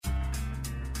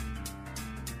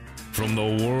From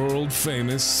the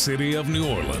world-famous city of New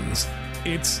Orleans,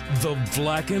 it's the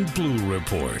Black and Blue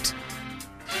Report.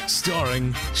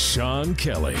 Starring Sean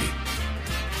Kelly,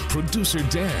 producer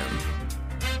Dan,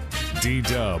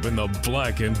 D-Dub and the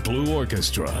Black and Blue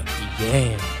Orchestra.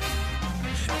 Yeah.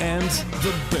 And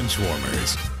the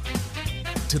Benchwarmers.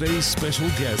 Today's special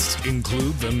guests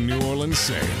include the New Orleans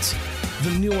Saints,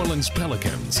 the New Orleans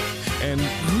Pelicans, and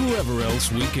whoever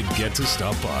else we could get to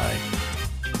stop by.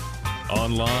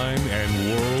 Online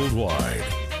and worldwide,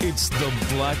 it's the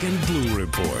Black and Blue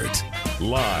Report.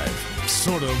 Live,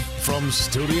 sort of, from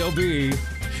Studio B,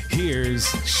 here's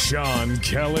Sean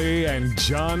Kelly and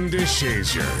John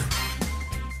DeShazier.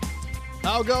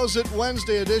 How goes it?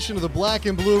 Wednesday edition of the Black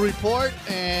and Blue Report,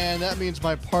 and that means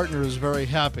my partner is very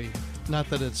happy. Not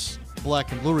that it's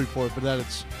Black and Blue Report, but that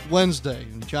it's Wednesday.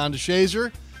 And John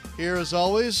DeShazier here as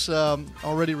always,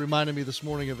 already reminded me this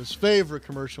morning of his favorite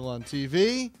commercial on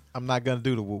TV. I'm not gonna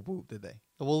do the whoop whoop today.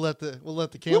 We'll let the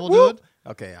camel Whoop, do whoop. it.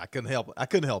 Okay, I couldn't help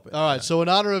it. All right. So in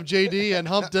honor of JD and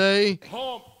Hump Day,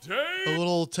 a Day!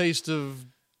 little taste of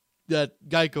that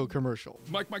Geico commercial.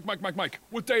 Mike.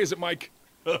 What day is it, Mike?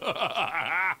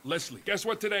 Leslie, guess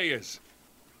what today is?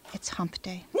 It's hump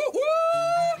day.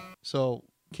 So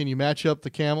can you match up the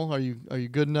camel? Are you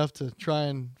good enough to try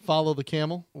and follow the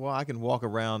camel? Well, I can walk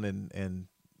around and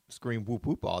scream whoop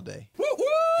whoop all day.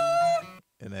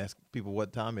 And ask people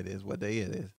what time it is, what day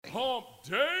it is. Hump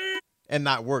day! And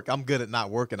not work. I'm good at not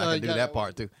working. I can do that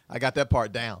part too. I got that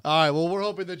part down. All right. Well, we're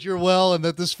hoping that you're well and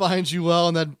that this finds you well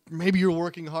and that maybe you're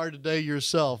working hard today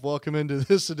yourself. Welcome into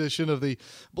this edition of the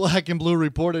Black and Blue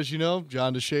Report. As you know,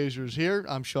 John DeShazier is here.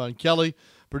 I'm Sean Kelly,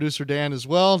 producer Dan as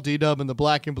well, D-Dub and the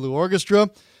Black and Blue Orchestra.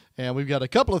 And we've got a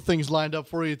couple of things lined up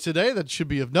for you today that should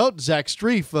be of note. Zach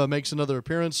Streif makes another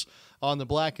appearance on the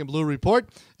Black and Blue Report.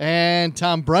 And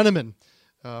Tom Brenneman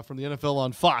from the NFL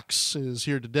on Fox is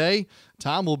here today.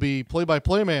 Tom will be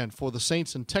play-by-play man for the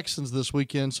Saints and Texans this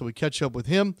weekend, so we catch up with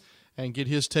him and get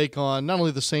his take on not only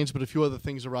the Saints but a few other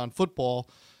things around football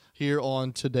here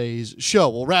on today's show.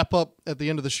 We'll wrap up at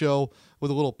the end of the show with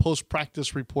a little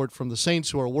post-practice report from the Saints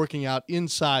who are working out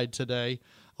inside today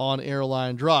on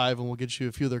Airline Drive, and we'll get you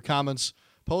a few of their comments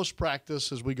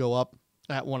post-practice as we go up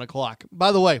at 1 o'clock.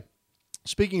 By the way,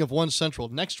 speaking of One Central,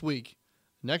 next week,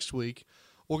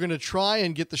 we're going to try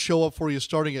and get the show up for you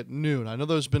starting at noon. I know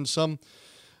there's been some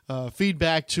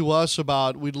feedback to us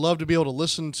about we'd love to be able to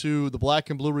listen to the Black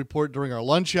and Blue Report during our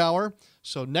lunch hour.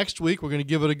 So next week, we're going to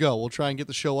give it a go. We'll try and get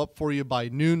the show up for you by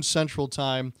noon Central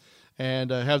Time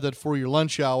and have that for your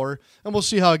lunch hour. And we'll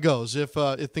see how it goes. If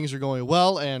things are going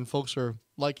well and folks are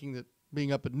liking that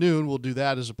being up at noon, we'll do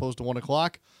that as opposed to 1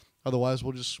 o'clock. Otherwise,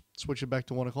 we'll just switch it back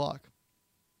to 1 o'clock.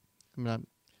 I mean,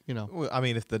 Well, I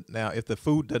mean, if the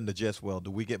food doesn't digest well, do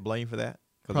we get blamed for that?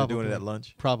 Because we're doing it at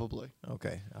lunch? Probably.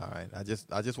 Okay, all right. I just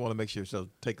want to make sure. So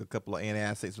take a couple of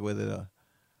antacids with it.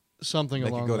 Something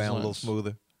make along it go those down lines. a little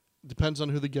smoother. Depends on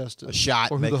who the guest is. A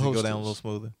shot or who makes the it host go down a is. little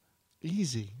smoother.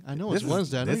 Easy. I know it's This is-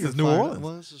 Wednesday. I know this you're is New fired up. Orleans.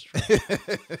 Well, this is true.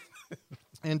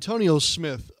 Antonio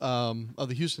Smith of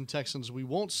the Houston Texans. We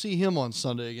won't see him on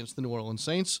Sunday against the New Orleans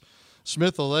Saints.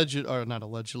 Smith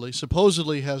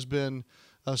supposedly has been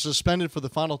suspended for the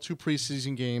final 2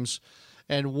 preseason games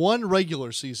and 1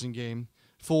 regular season game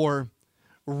for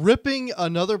ripping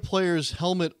another player's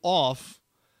helmet off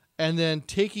and then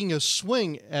taking a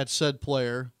swing at said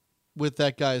player with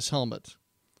that guy's helmet.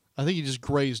 I think he just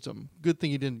grazed him. Good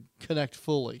thing he didn't connect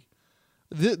fully.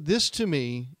 This to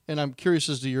me, and I'm curious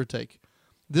as to your take,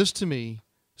 this to me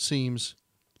seems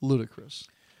ludicrous.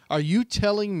 Are you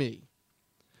telling me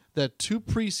that 2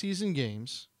 preseason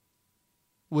games,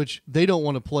 which they don't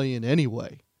want to play in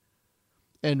anyway,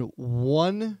 and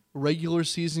 1 regular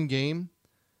season game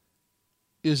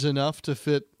is enough to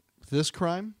fit this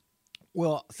crime?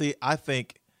 Well, see, I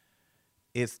think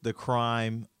it's the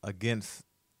crime against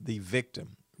the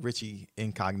victim, Richie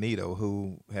Incognito,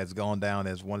 who has gone down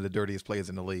as one of the dirtiest players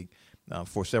in the league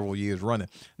for several years running.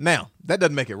 Now, that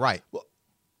doesn't make it right. Well,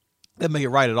 doesn't make it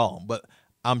right at all. But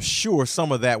I'm sure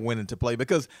some of that went into play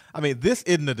because, I mean, this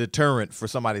isn't a deterrent for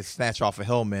somebody to snatch off a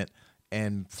helmet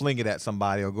and fling it at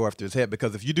somebody or go after his head.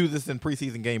 Because if you do this in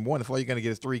preseason game 1, if all you're going to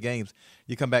get is 3 games,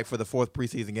 you come back for the 4th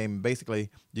preseason game, and basically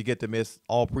you get to miss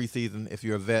all preseason if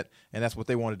you're a vet, and that's what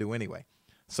they want to do anyway.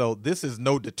 So this is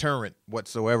no deterrent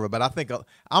whatsoever. But I think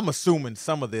I'm assuming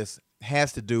some of this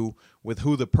has to do with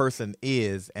who the person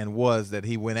is and was that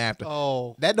he went after.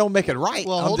 Oh. That don't make it right.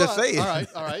 Well, I'm hold just on. saying.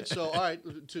 All right. So,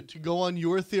 to go on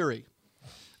your theory,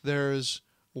 there's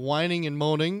whining and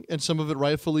moaning, and some of it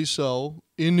rightfully so,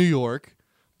 in New York,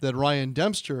 that Ryan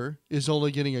Dempster is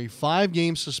only getting a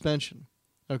 5-game suspension,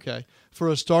 okay, for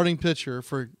a starting pitcher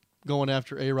for going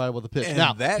after A-Rod with a pitch. And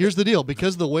Now, that- here's the deal.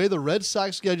 Because of the way the Red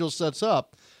Sox schedule sets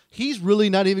up, he's really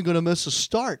not even going to miss a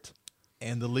start.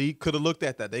 And the league could have looked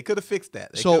at that. They could have fixed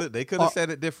that. They could are- have said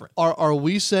it different. Are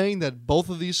we saying that both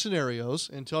of these scenarios,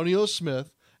 Antonio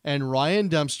Smith and Ryan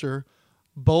Dempster,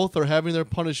 both are having their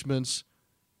punishments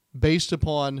based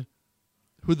upon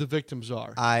who the victims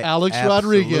are? Alex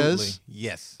Rodriguez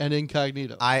yes, and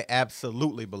Incognito. I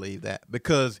absolutely believe that,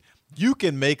 because you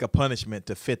can make a punishment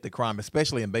to fit the crime,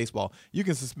 especially in baseball. You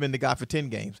can suspend the guy for 10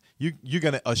 games. You're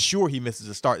going to assure he misses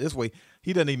a start. This way,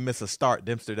 he doesn't even miss a start.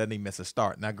 Dempster doesn't even miss a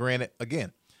start. Now, granted,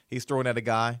 again, he's throwing at a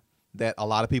guy that a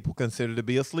lot of people consider to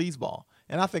be a sleazeball.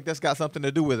 And I think that's got something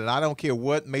to do with it. I don't care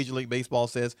what Major League Baseball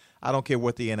says. I don't care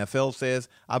what the NFL says.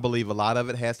 I believe a lot of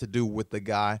it has to do with the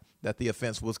guy that the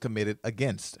offense was committed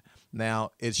against.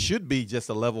 Now, it should be just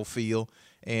a level field.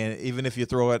 And even if you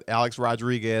throw at Alex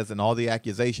Rodriguez and all the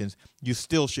accusations, you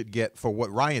still should get for what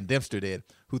Ryan Dempster did,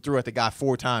 who threw at the guy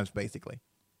 4 times, basically.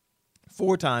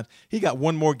 4 times. He got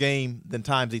one more game than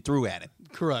times he threw at him.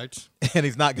 Correct. And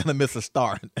he's not going to miss a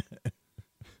start.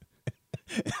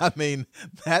 I mean,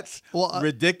 that's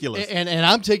ridiculous. And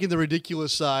I'm taking the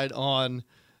ridiculous side on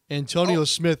Antonio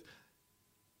Smith.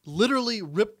 Literally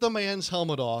ripped the man's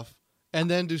helmet off and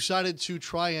then decided to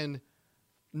try and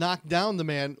knock down the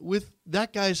man with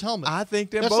that guy's helmet. I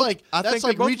think they're that's both. like I that's think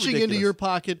like they're both reaching ridiculous. into your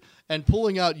pocket and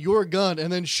pulling out your gun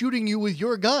and then shooting you with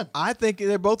your gun. I think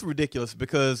they're both ridiculous,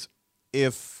 because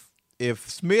if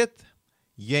Smith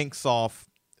yanks off,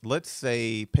 let's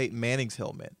say, Peyton Manning's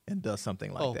helmet and does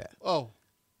something like that,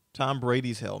 Tom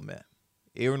Brady's helmet,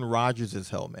 Aaron Rodgers'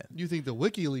 helmet, you think the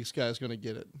WikiLeaks guy is going to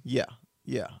get it?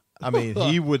 yeah. I mean,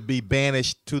 he would be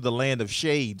banished to the land of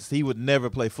shades. He would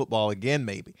never play football again,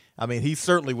 maybe. I mean, he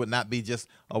certainly would not be just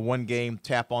a one-game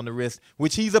tap on the wrist,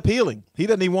 which he's appealing. He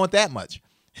doesn't even want that much.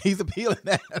 He's appealing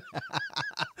that.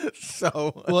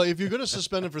 So, well, if you're going to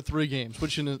suspend him for 3 games,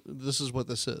 which this is what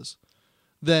this is,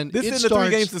 then this it isn't starts,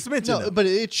 a 3-game suspension. No, but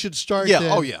it should start Yeah,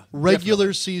 then regular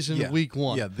definitely. season week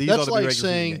 1. Yeah, these ought That's to be like regular season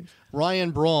saying games.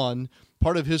 Ryan Braun,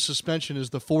 part of his suspension is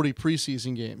the 40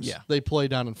 preseason games Yeah. they play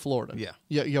down in Florida.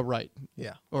 Yeah, right.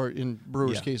 Yeah. Or in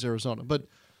Brewers' Yeah. case, Arizona. But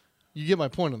you get my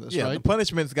point on this, Yeah, right? the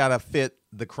punishment's got to fit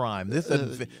the crime. This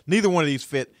doesn't fit. Neither one of these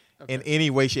fit in any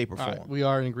way, shape, or All form. right, we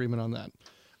are in agreement on that.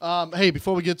 Hey,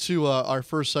 before we get to our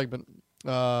first segment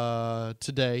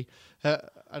today, I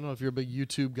don't know if you're a big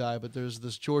YouTube guy, but there's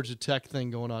this Georgia Tech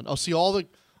thing going on. See, all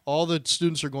the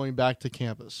students are going back to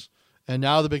campus, and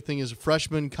now the big thing is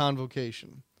freshman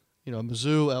convocation. You know,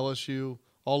 Mizzou, LSU,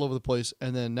 all over the place,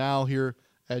 and then now here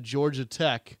at Georgia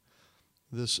Tech,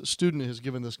 this student has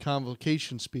given this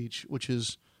convocation speech, which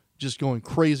is just going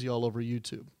crazy all over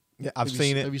YouTube. Yeah, I've Have you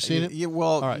seen s- it. have you seen it? Yeah, well,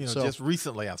 All right, so- just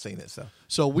recently I've seen it.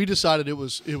 So we decided it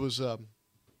was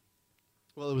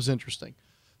interesting.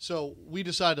 So we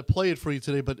decided to play it for you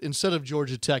today, but instead of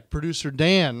Georgia Tech, producer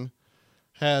Dan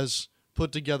has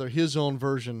put together his own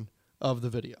version of the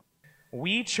video.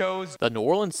 We chose The New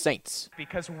Orleans Saints.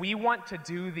 because we want to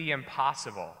do the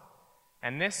impossible.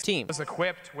 And this Team was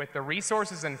equipped with the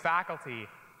resources and faculty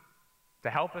to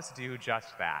help us do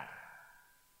just that.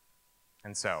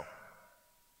 And so,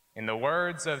 in the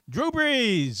words of Drew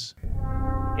Brees.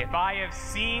 If I have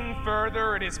seen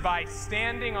further, it is by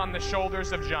standing on the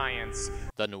shoulders of giants.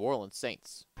 The New Orleans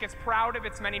Saints. It's proud of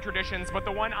its many traditions, but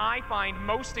the one I find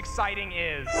most exciting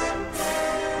is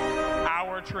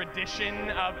our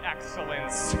tradition of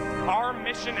excellence. Our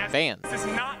mission as Fans. is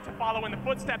not to follow in the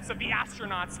footsteps of the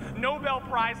astronauts, Nobel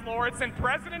Prize laureates, and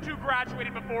presidents who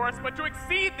graduated before us, but to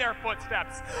exceed their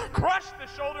footsteps, crush the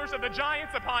shoulders of the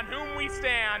giants upon whom we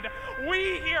stand.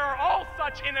 We here are all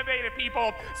such innovative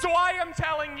people, so I am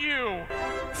telling you,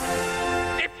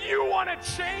 if you want to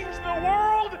change the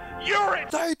world, you're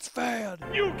a Saints fan.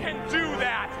 You can do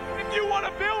that. If you want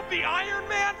to build the Iron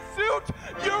Man suit,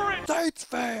 you're a Saints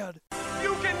fan.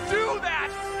 You can do that.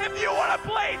 If you want to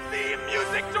play theme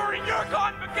music during your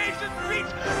convocation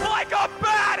speech like a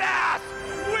badass,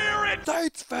 we're a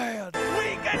Saints fan.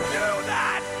 We can do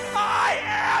that. I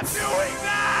am doing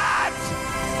that.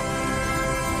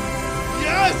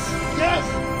 Yes!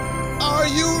 Are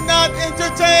you not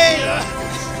entertained?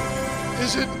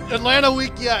 Is it Atlanta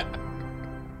week yet?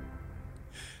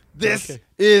 This Okay.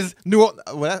 is New Orleans.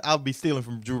 Well, I'll be stealing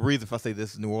from Drew Brees if I say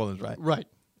this is New Orleans, right? Right.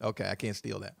 Okay, I can't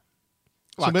steal that.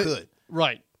 Well, So I could.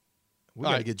 Right. We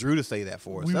All got to right. get Drew to say that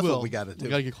for us. We That's will. what we got to do. We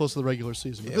got to get close to the regular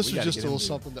season. But Yeah, this we is gotta just get a little him to-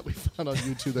 something that we found on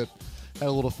YouTube that had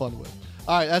a little fun with.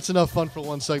 All right, that's enough fun for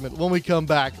one segment. When we come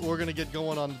back, we're going to get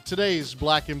going on today's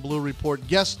Black and Blue Report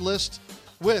guest list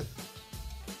with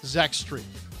Zach Street.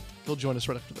 He'll join us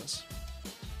right after this.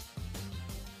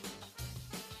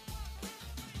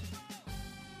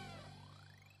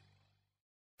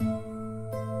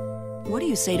 What do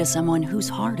you say to someone whose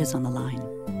heart is on the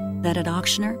line? That at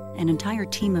Auctioner, an entire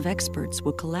team of experts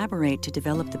will collaborate to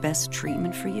develop the best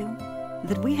treatment for you?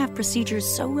 That we have procedures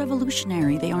so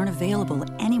revolutionary they aren't available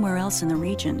anywhere else in the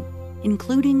region,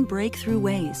 including breakthrough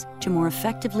ways to more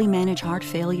effectively manage heart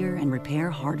failure and repair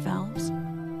heart valves?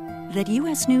 That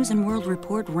U.S. News & World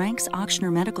Report ranks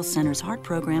Auctioner Medical Center's heart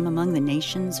program among the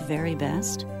nation's very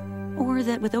best? Or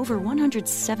that with over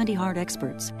 170 heart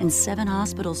experts and 7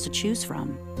 hospitals to choose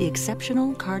from, the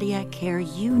exceptional cardiac care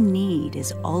you need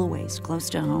is always close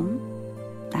to home?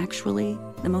 Actually,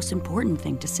 the most important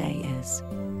thing to say is,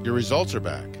 your results are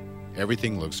back.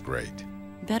 Everything looks great.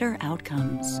 better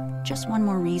outcomes. Just one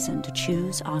more reason to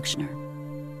choose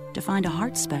Auctioner. To find a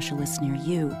heart specialist near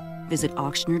you, visit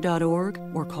auctioner.org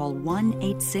or call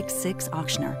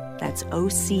 1-866-AUCTIONER. That's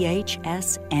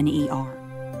OCHSNER.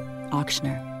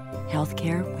 Auctioner.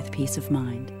 Healthcare with peace of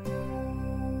mind.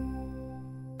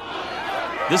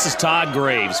 This is Todd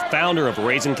Graves, founder of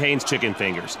Raising Cane's Chicken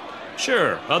Fingers.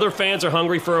 Sure, other fans are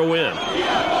hungry for a win.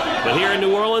 But here in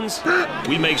New Orleans,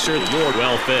 we make sure that you're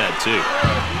well fed, too.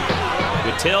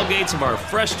 With tailgates of our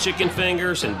fresh chicken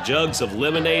fingers and jugs of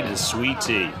lemonade and sweet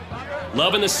tea.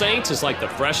 Loving the Saints is like the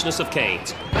freshness of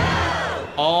Cane's.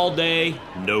 All day,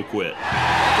 no quit.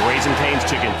 Raising Cane's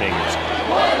Chicken Fingers.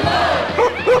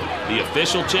 The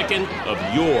official chicken of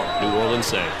your New Orleans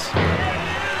Saints.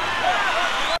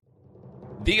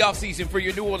 The offseason for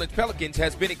your New Orleans Pelicans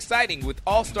has been exciting, with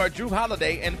All-Star Jrue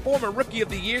Holiday and former Rookie of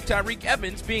the Year Tyreke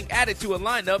Evans being added to a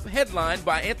lineup headlined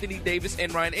by Anthony Davis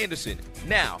and Ryan Anderson.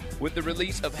 Now, with the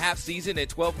release of half-season and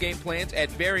 12-game plans at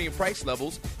varying price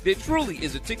levels, there truly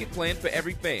is a ticket plan for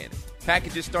every fan.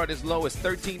 Packages start as low as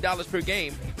 $13 per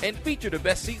game and feature the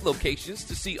best seat locations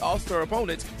to see All-Star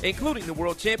opponents, including the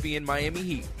world champion Miami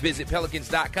Heat. Visit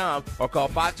Pelicans.com or call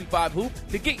 525-HOOP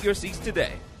to get your seats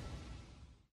today.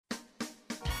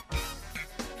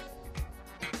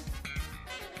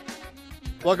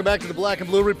 Welcome back to the Black and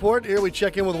Blue Report. Here we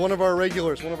check in with one of our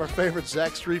regulars, one of our favorites.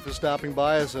 Zach Strief is stopping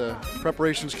by as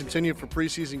preparations continue for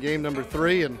preseason game number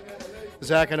 3. And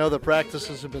Zach, I know the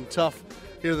practices have been tough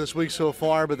here this week so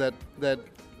far, but that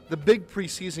the big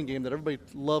preseason game that everybody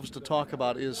loves to talk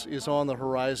about is on the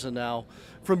horizon now.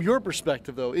 From your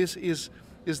perspective, though, is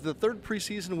the third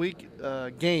preseason week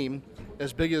game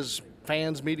as big as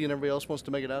fans, media, and everybody else wants to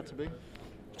make it out to be?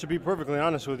 To be perfectly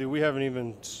honest with you, we haven't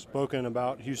even spoken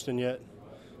about Houston yet.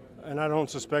 And I don't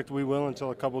suspect we will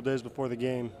until a couple of days before the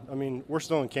game. I mean, we're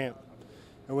still in camp.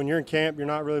 And when you're in camp, you're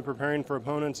not really preparing for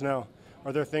opponents. Now,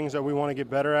 are there things that we want to get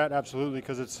better at? Absolutely,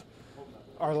 because it's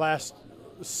our last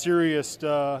serious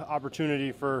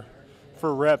opportunity for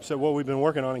reps at what we've been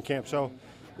working on in camp. So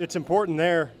it's important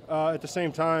there. At the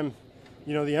same time,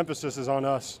 you know, the emphasis is on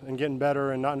us and getting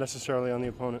better and not necessarily on the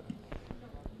opponent.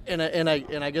 And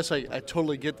I guess I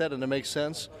totally get that, and it makes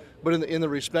sense. But in the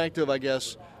respect of, I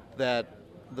guess, that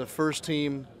the first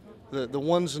team, the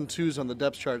ones and twos on the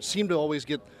depth chart seem to always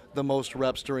get the most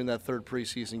reps during that third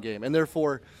preseason game. And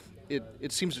therefore,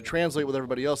 it seems to translate with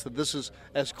everybody else that this is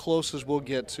as close as we'll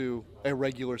get to a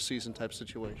regular season type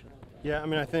situation. Yeah, I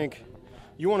mean, I think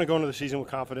you want to go into the season with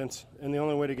confidence. And the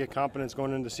only way to get confidence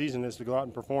going into the season is to go out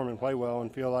and perform and play well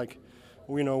and feel like,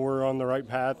 you know, we're on the right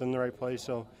path and the right place.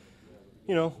 So,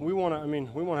 you know, we want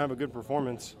to have a good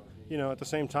performance. You know, at the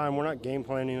same time, we're not game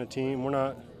planning a team.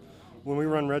 When we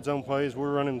run red zone plays,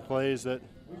 we're running plays that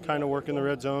kind of work in the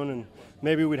red zone, and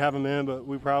maybe we'd have them in, but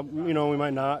we probably, you know, we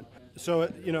might not.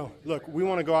 So, you know, look, we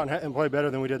want to go out and play better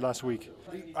than we did last week.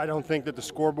 I don't think that the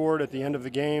scoreboard at the end of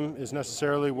the game is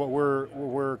necessarily what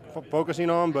we're focusing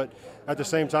on, but at the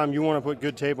same time, you want to put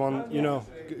good tape on, you know,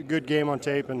 good game on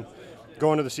tape and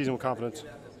go into the season with confidence.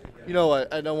 You know,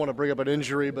 I don't want to bring up an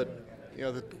injury, but you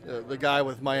know, the guy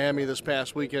with Miami this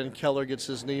past weekend, Keller, gets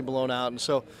his knee blown out. And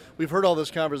so we've heard all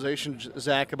this conversation,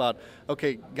 Zach, about,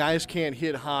 okay, guys can't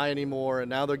hit high anymore, and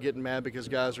now they're getting mad because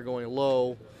guys are going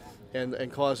low and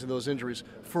causing those injuries.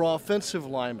 For offensive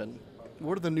linemen,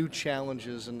 what are the new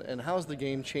challenges, and how's the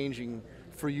game changing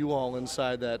for you all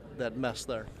inside that mess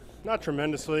there? Not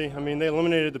tremendously. I mean, they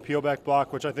eliminated the peel-back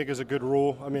block, which I think is a good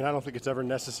rule. I mean, I don't think it's ever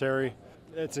necessary.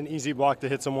 It's an easy block to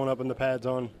hit someone up in the pads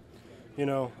on. You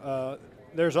know,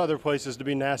 there's other places to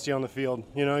be nasty on the field.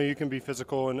 You know, you can be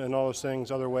physical and all those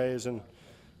things other ways. And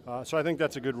so I think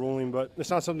that's a good ruling, but it's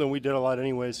not something we did a lot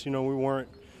anyways. You know, we weren't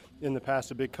in the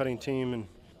past a big cutting team. And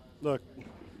look,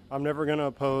 I'm never going to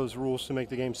oppose rules to make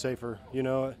the game safer. You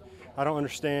know, I don't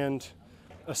understand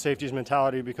a safety's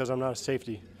mentality because I'm not a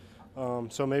safety.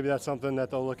 So maybe that's something that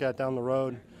they'll look at down the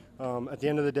road. At the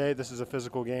end of the day, this is a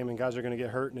physical game, and guys are going to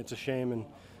get hurt, and it's a shame. And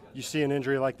you see an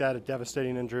injury like that, a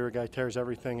devastating injury where a guy tears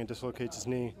everything and dislocates his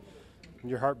knee.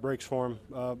 your heart breaks for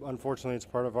them. Unfortunately, it's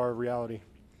part of our reality.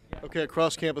 Okay,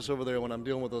 across campus over there, when I'm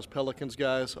dealing with those Pelicans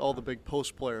guys, all the big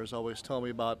post players always tell me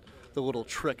about the little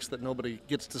tricks that nobody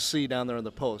gets to see down there in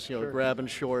the post, you know, Sure. grabbing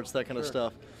shorts, that kind of Sure.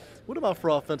 stuff. What about for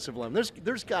offensive line?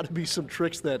 There's got to be some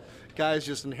tricks that guys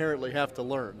just inherently have to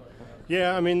learn.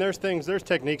 Yeah, I mean, there's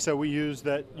techniques that we use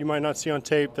that you might not see on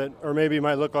tape that, or maybe it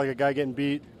might look like a guy getting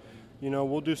beat. You know,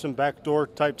 we'll do some backdoor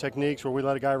type techniques where we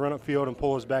let a guy run upfield and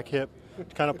pull his back hip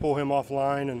to kind of pull him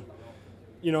offline. And,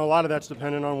 you know, a lot of that's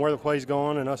dependent on where the play's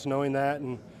going and us knowing that.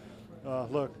 And,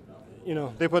 look, you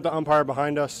know, they put the umpire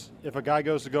behind us. If a guy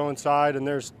goes to go inside and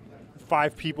there's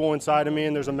 5 people inside of me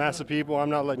and there's a mass of people, I'm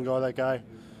not letting go of that guy.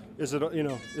 Is it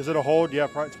a hold? Yeah,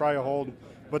 it's probably a hold.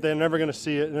 But they're never going to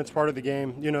see it, and it's part of the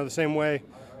game. You know, the same way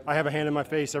I have a hand in my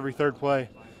face every third play.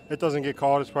 It doesn't get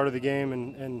called. It's part of the game,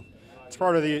 and it's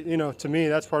part of the, you know, to me,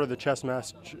 that's part of the chess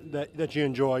match that you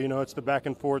enjoy. You know, it's the back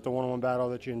and forth, the one-on-one battle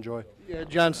that you enjoy. Yeah,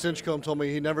 John Stinchcomb told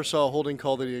me he never saw a holding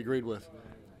call that he agreed with.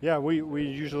 Yeah, we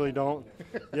usually don't.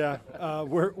 Yeah,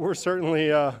 we're certainly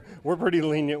we're pretty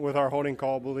lenient with our holding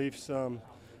call beliefs,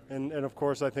 and of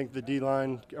course I think the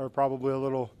D-line are probably a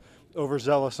little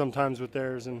overzealous sometimes with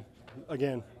theirs. And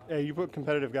again, hey, you put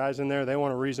competitive guys in there, they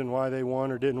want a reason why they won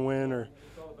or didn't win, or,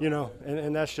 you know,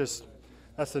 and that's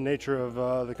the nature of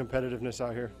the competitiveness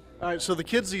out here. All right, so the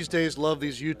kids these days love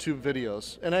these YouTube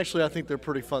videos, and actually I think they're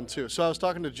pretty fun too. So I was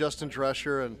talking to Justin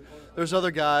Drescher, and there's other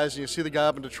guys, and you see the guy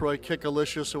up in Detroit,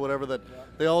 Kickalicious or whatever, that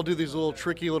they all do these little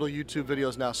tricky little YouTube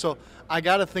videos now. So I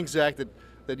got to think, Zach,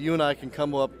 that you and I can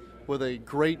come up with a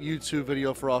great YouTube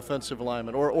video for offensive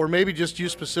alignment, or maybe just you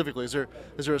specifically. Is there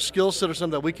a skill set or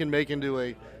something that we can make into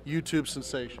a YouTube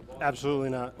sensation? Absolutely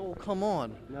not. Oh, come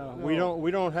on. No.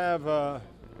 We don't have.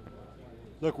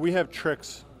 Look, we have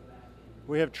tricks.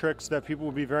 We have tricks that people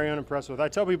will be very unimpressed with. I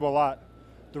tell people a lot.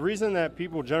 The reason that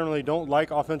people generally don't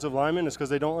like offensive linemen is because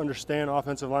they don't understand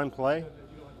offensive line play.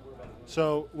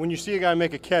 So when you see a guy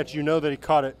make a catch, you know that he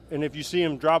caught it. And if you see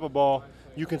him drop a ball,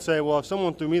 you can say, well, if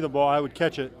someone threw me the ball, I would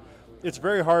catch it. It's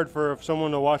very hard for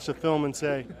someone to watch the film and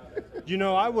say, you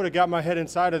know, I would have got my head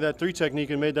inside of that 3 technique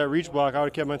and made that reach block. I would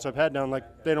have kept myself head down.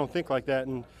 Like, they don't think like that.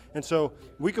 And so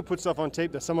we could put stuff on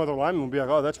tape that some other lineman would be like,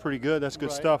 oh, that's pretty good. That's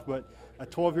good stuff. But a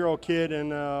 12-year-old kid in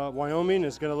Wyoming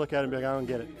is going to look at it and be like, I don't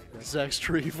get it. Zach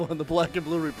Strief on the Black and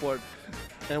Blue Report.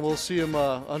 And we'll see him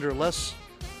under less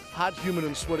hot, humid,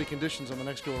 and sweaty conditions on the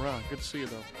next go-around. Good to see you,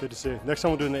 though. Good to see you. Next time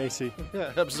we'll do it in the AC.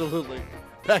 Yeah, absolutely.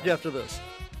 Back after this.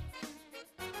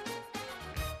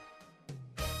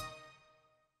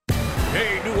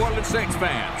 Hey, New Orleans Saints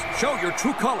fans, show your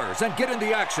true colors and get in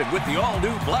the action with the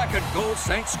all-new Black and Gold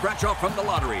Saints scratch-off from the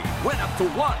lottery. Win up to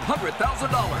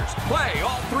 $100,000. Play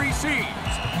all 3 seeds.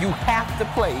 You have to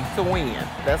play to win.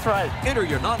 That's right. Enter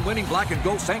your non-winning Black and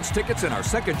Gold Saints tickets in our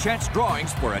second chance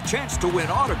drawings for a chance to win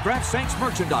autographed Saints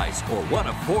merchandise or one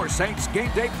of 4 Saints game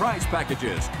day prize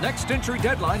packages. Next entry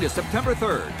deadline is September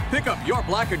 3rd. Pick up your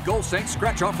Black and Gold Saints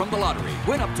scratch-off from the lottery.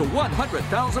 Win up to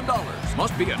 $100,000.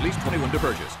 Must be at least 21 to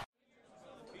purchase.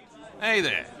 Hey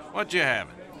there, what you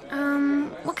having?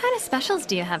 What kind of specials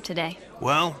do you have today?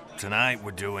 Well, tonight we're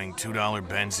doing $2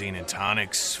 benzene and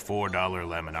tonics, $4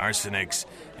 lemon arsenics,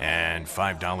 and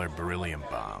 $5 beryllium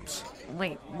bombs.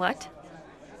 Wait, what?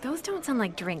 Those don't sound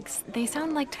like drinks. They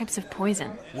sound like types of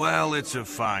poison. Well, it's a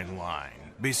fine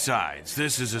line. Besides,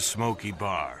 this is a smoky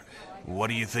bar. What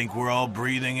do you think we're all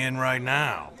breathing in right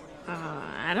now?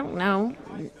 I don't know.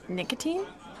 Nicotine?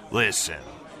 Listen,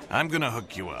 I'm gonna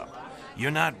hook you up. You're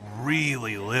not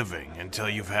really living until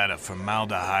you've had a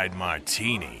formaldehyde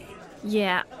martini.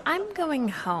 Yeah, I'm going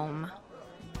home.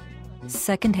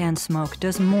 Secondhand smoke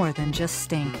does more than just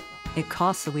stink. It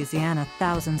costs Louisiana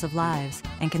thousands of lives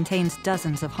and contains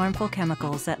dozens of harmful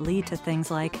chemicals that lead to things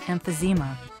like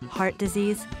emphysema, heart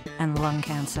disease, and lung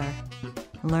cancer.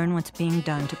 Learn what's being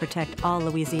done to protect all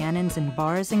Louisianans in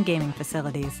bars and gaming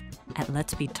facilities at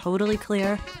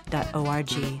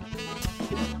letsbetotallyclear.org.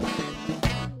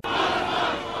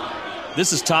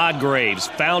 This is Todd Graves,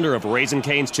 founder of Raising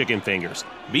Cane's Chicken Fingers.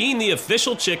 Being the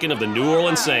official chicken of the New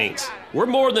Orleans Saints, we're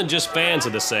more than just fans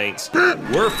of the Saints.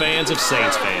 We're fans of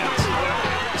Saints fans.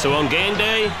 So on game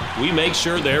day, we make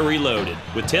sure they're reloaded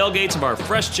with tailgates of our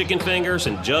fresh chicken fingers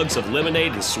and jugs of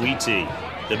lemonade and sweet tea.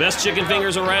 The best chicken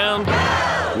fingers around?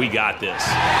 We got this.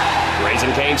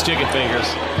 Raising Cane's Chicken Fingers.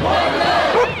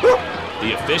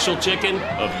 The official chicken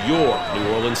of your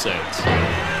New Orleans Saints.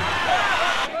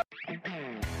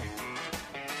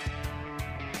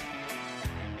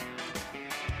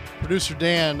 Producer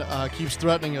Dan keeps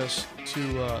threatening us to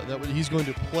that he's going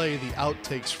to play the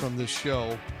outtakes from this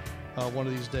show one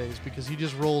of these days because he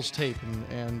just rolls tape,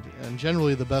 and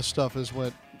generally the best stuff is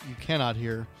what you cannot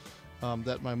hear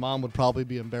that my mom would probably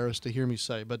be embarrassed to hear me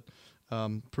say. But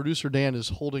producer Dan is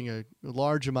holding a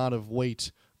large amount of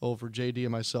weight over JD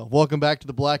and myself. Welcome back to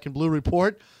the Black and Blue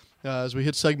Report. As we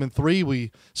hit segment 3,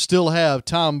 we still have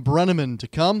Tom Brenneman to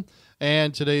come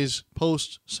and today's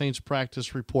post-Saints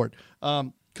practice report.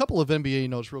 Couple of NBA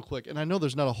notes real quick, and I know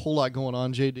there's not a whole lot going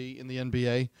on, JD, in the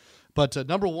NBA, but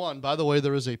number one, by the way,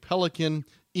 there is a Pelican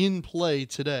in play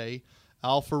today.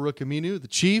 Al-Farouq Aminu, the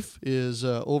Chief, is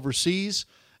overseas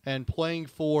and playing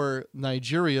for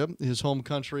Nigeria, his home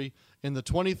country, in the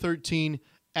 2013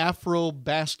 Afro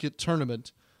Basket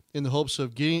Tournament in the hopes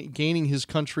of gaining his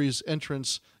country's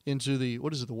entrance into the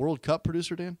World Cup,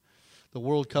 producer Dan? The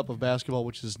World Cup of basketball,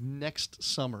 which is next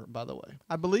summer, by the way.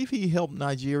 I believe he helped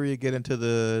Nigeria get into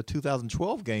the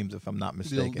 2012 games, if I'm not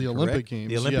mistaken. The Olympic Games.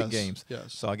 The Olympic Games.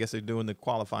 Yes. So I guess they're doing the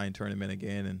qualifying tournament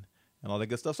again and all that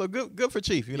good stuff. So good for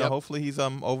Chief. You know, hopefully he's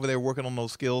over there working on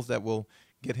those skills that will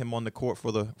get him on the court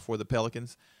for the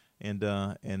Pelicans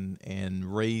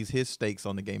and raise his stakes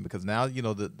on the game, because now, you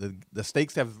know, the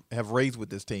stakes have raised with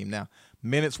this team. Now,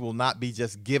 minutes will not be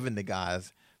just given to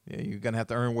guys. You're going to have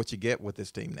to earn what you get with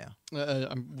this team now.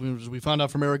 As we found out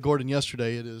from Eric Gordon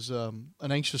yesterday, it is an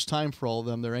anxious time for all of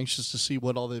them. They're anxious to see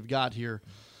what all they've got here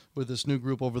with this new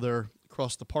group over there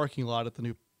across the parking lot at the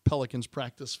new Pelicans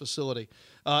practice facility.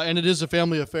 And it is a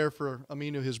family affair for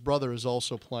Aminu. His brother is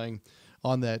also playing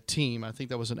on that team. I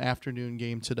think that was an afternoon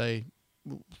game today.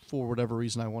 For whatever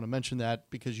reason, I want to mention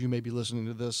that because you may be listening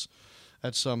to this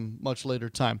at some much later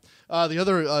time. The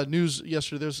other news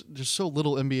yesterday, there's just so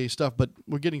little NBA stuff, but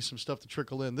we're getting some stuff to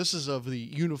trickle in. This is of the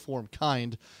uniform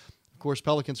kind. Of course,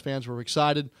 Pelicans fans were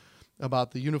excited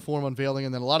about the uniform unveiling,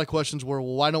 and then a lot of questions were,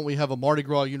 well, why don't we have a Mardi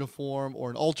Gras uniform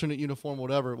or an alternate uniform,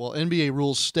 whatever? Well, NBA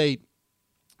rules state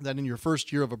that in your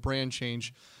first year of a brand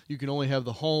change, you can only have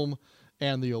the home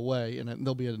and the away, and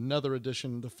there'll be another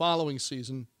addition the following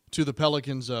season to the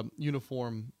Pelicans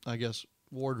uniform, I guess,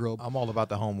 wardrobe. I'm all about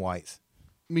the home whites.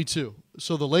 Me too.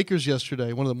 So the Lakers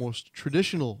yesterday, one of the most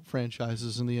traditional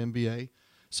franchises in the NBA,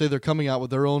 say they're coming out with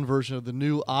their own version of the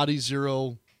new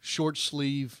Adizero short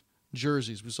sleeve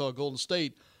jerseys. We saw Golden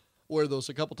State wear those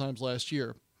a couple times last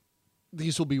year.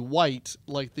 These will be white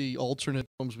like the alternate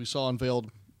ones we saw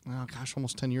unveiled,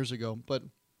 almost 10 years ago, but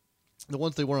the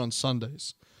ones they wear on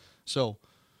Sundays. So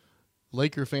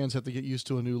Laker fans have to get used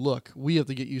to a new look. We have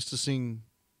to get used to seeing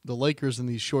the Lakers in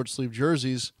these short sleeve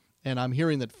jerseys. And I'm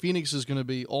hearing that Phoenix is going to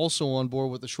be also on board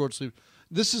with the short sleeve.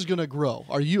 This is going to grow.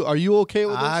 Are you okay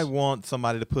with this? I want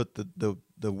somebody to put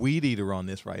the weed eater on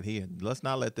this right here. Let's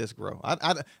not let this grow.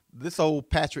 This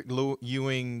old Patrick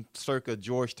Ewing circa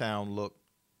Georgetown look,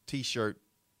 T-shirt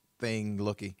thing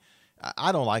looky.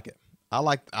 I don't like it. I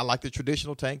like the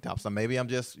traditional tank tops. So maybe I'm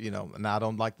just, and I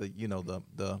don't like the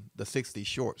 60s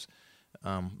shorts.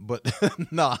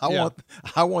 But no,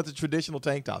 I want the traditional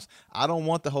tank tops. I don't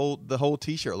want the whole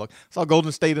T-shirt look. Saw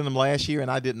Golden State in them last year,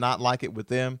 and I did not like it with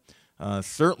them.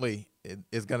 Certainly,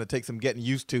 it's going to take some getting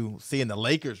used to seeing the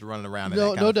Lakers running around.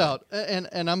 No doubt. And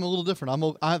I'm a little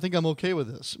different. I think I'm okay with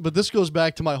this. But this goes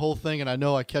back to my whole thing, and I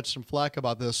know I catch some flack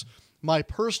about this. My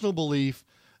personal belief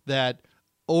that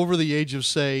over the age of,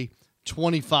 say,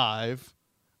 25,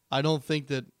 I don't think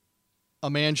that a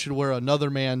man should wear another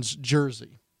man's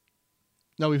jersey.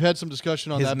 Now, we've had some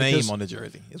discussion on his that. His name on the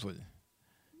jersey is what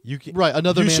you can. Right,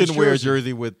 another man's jersey. You shouldn't wear a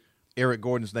jersey with Eric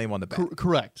Gordon's name on the back.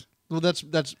 Correct. Well, that's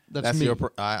me.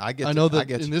 I get. I know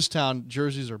that in this town,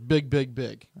 jerseys are big, big,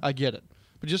 big. I get it,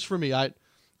 but just for me,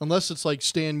 unless it's like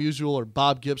Stan Musial or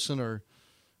Bob Gibson or,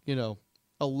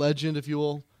 a legend, if you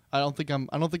will, I don't think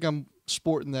I'm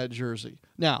sporting that jersey.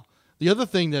 Now, the other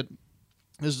thing that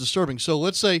is disturbing. So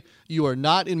let's say you are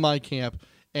not in my camp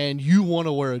and you want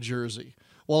to wear a jersey.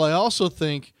 Well, I also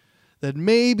think that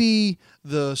maybe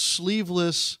the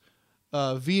sleeveless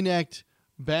V-necked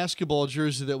basketball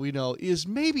jersey that we know is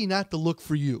maybe not the look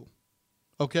for you.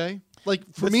 Okay? Like,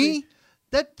 for me,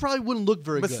 that probably wouldn't look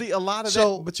very good. But see, a lot of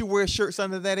that, but you wear shirts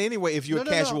under that anyway if you're a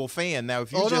casual fan. Now,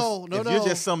 if you're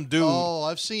just some dude. Oh,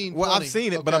 I've seen Well, plenty. I've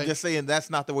seen it, okay. but I'm just saying that's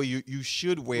not the way you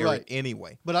should wear it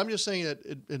anyway. But I'm just saying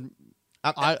that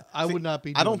I would not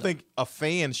be doing I don't that. think a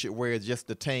fan should wear just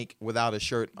the tank without a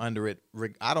shirt under it.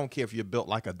 I don't care if you're built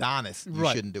like Adonis. You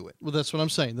shouldn't do it. Well, that's what I'm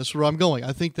saying. That's where I'm going.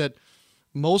 I think that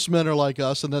most men are like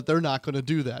us and that they're not going to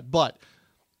do that. But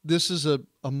this is a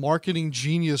marketing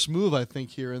genius move, I think,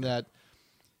 here, in that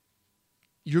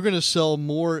you're going to sell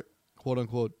more,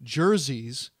 quote-unquote,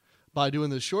 jerseys by doing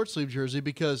the short-sleeve jersey,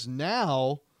 because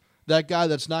now that guy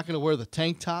that's not going to wear the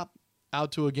tank top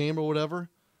out to a game or whatever,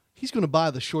 he's going to buy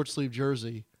the short-sleeve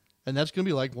jersey, and that's going to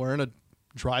be like wearing a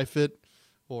Dry Fit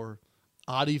or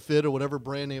Adi Fit or whatever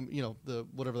brand name,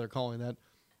 whatever they're calling that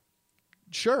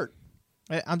shirt.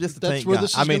 I'm just a That's tank where guy.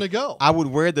 this is going to go. I would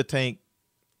wear the tank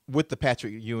with the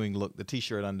Patrick Ewing look, the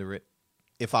T-shirt under it,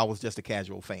 if I was just a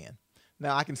casual fan.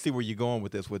 Now, I can see where you're going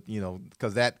with this,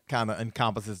 because that kind of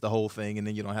encompasses the whole thing, and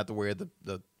then you don't have to wear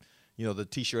the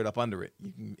T-shirt up under it.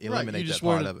 You can eliminate that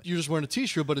part of it. You're just wearing a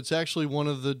T-shirt, but it's actually one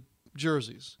of the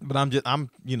jerseys. But I'm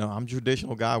a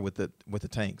traditional guy with the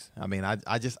tanks. I mean, I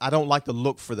don't like the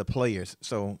look for the players.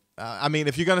 So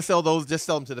if you're gonna sell those, just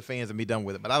sell them to the fans and be done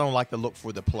with it. But I don't like the look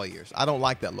for the players. I don't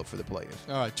like that look for the players.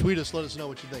 All right, tweet us. Let us know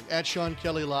what you think at Sean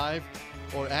Kelly Live,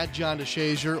 or at John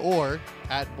DeShazier, or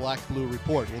at Black Blue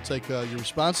Report. We'll take your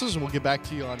responses and we'll get back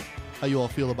to you on how you all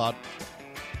feel about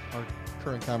our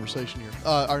current conversation here.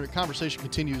 Our conversation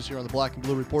continues here on the Black and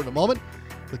Blue Report in a moment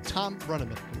with Thom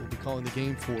Brennaman, who will be calling the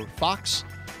game for Fox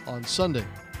on Sunday.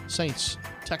 Saints,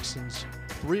 Texans,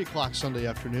 3 o'clock Sunday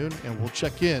afternoon, and we'll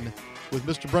check in with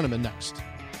Mr. Brennaman next.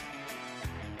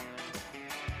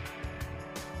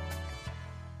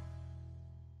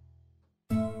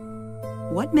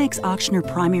 What makes Ochsner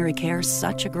Primary Care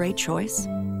such a great choice?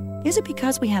 Is it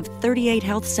because we have 38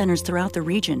 health centers throughout the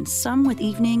region, some with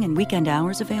evening and weekend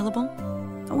hours available?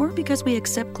 Or because we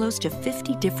accept close to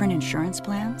 50 different insurance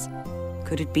plans?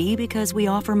 Could it be because we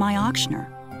offer My Ochsner,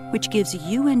 which gives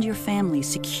you and your family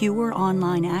secure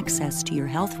online access to your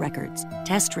health records,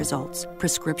 test results,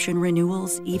 prescription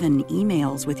renewals, even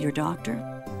emails with your doctor?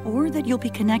 Or that you'll be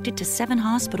connected to 7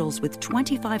 hospitals with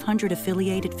 2,500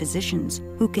 affiliated physicians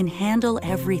who can handle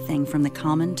everything from the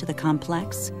common to the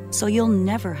complex, so you'll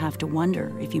never have to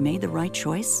wonder if you made the right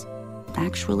choice?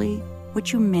 Actually,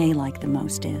 what you may like the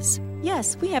most is...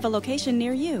 Yes, we have a location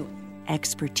near you.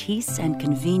 Expertise and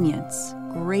convenience.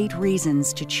 Great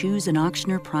reasons to choose an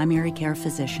Ochsner Primary Care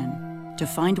physician. To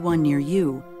find one near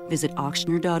you, visit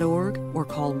Ochsner.org or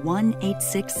call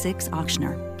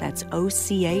 1-866-OCHSNER. That's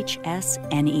OCHSNER.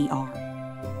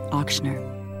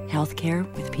 Ochsner.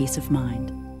 Healthcare with peace of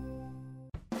mind.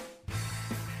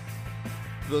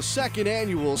 The second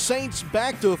annual Saints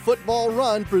Back to Football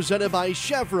Run presented by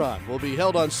Chevron will be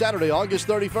held on Saturday, August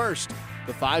 31st.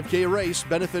 The 5K race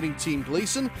benefiting Team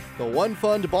Gleason, the One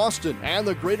Fund Boston, and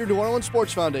the Greater New Orleans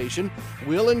Sports Foundation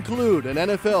will include an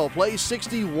NFL Play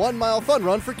 60 one-mile fun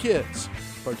run for kids.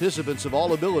 Participants of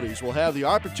all abilities will have the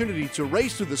opportunity to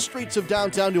race through the streets of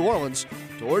downtown New Orleans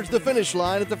towards the finish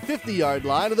line at the 50-yard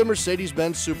line of the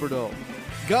Mercedes-Benz Superdome.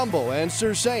 Gumbo and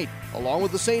Sir Saint, along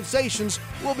with the Saint Stations,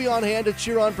 will be on hand to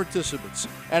cheer on participants,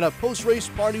 and a post-race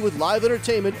party with live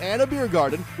entertainment and a beer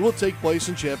garden will take place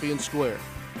in Champion Square.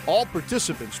 All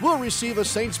participants will receive a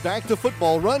Saints Back to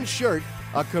Football Run shirt,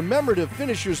 a commemorative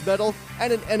finisher's medal,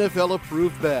 and an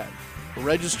NFL-approved bag.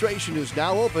 Registration is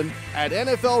now open at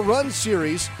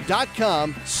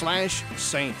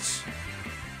NFLRunSeries.com/Saints.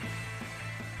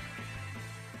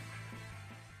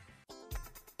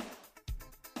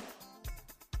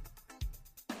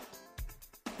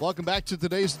 Welcome back to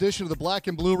today's edition of the Black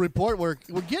and Blue Report. We're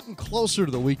getting closer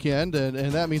to the weekend,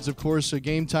 and that means, of course, a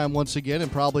game time once again,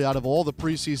 and probably out of all the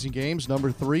preseason games,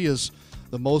 number 3 is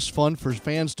the most fun for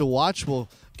fans to watch. We'll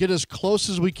get as close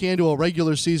as we can to a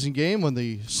regular season game when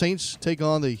the Saints take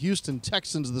on the Houston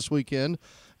Texans this weekend,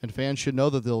 and fans should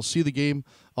know that they'll see the game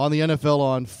on the NFL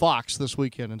on Fox this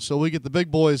weekend. And so we get the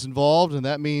big boys involved, and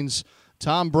that means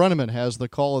Thom Brennaman has the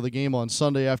call of the game on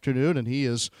Sunday afternoon, and he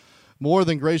is more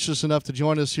than gracious enough to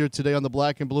join us here today on the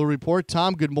Black and Blue Report.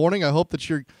 Thom, good morning. I hope that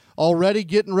you're already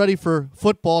getting ready for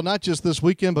football, not just this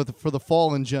weekend, but for the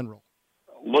fall in general.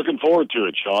 Looking forward to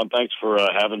it, Sean. Thanks for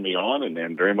having me on, and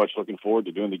very much looking forward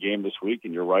to doing the game this week.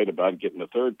 And you're right about getting the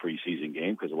third preseason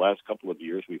game, because the last couple of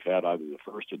years we've had either the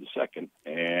first or the second,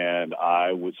 and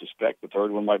I would suspect the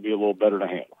third one might be a little better to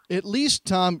handle. At least,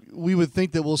 Thom, we would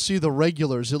think that we'll see the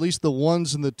regulars, at least the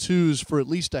 1s and the 2s, for at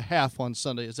least a half on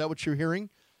Sunday. Is that what you're hearing?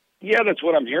 Yeah, that's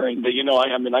what I'm hearing. But,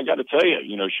 I got to tell you,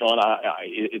 Sean,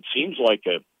 it seems like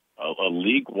a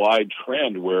league-wide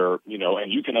trend where,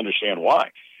 and you can understand why,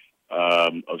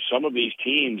 of some of these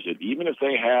teams that even if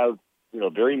they have,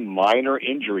 very minor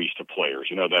injuries to players,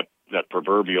 that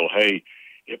proverbial, hey,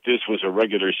 if this was a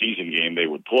regular season game, they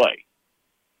would play.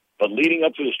 But leading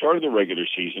up to the start of the regular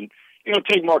season,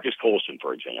 take Marcus Colston,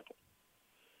 for example.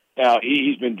 Now,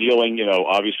 he's been dealing,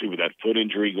 obviously with that foot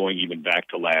injury going even back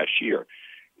to last year.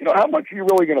 How much are you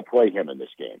really going to play him in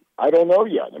this game? I don't know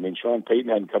yet. Sean Payton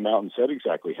hadn't come out and said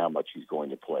exactly how much he's going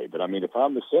to play. But, if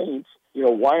I'm the Saints,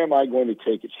 why am I going to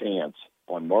take a chance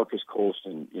on Marcus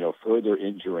Colston, further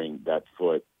injuring that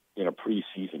foot in a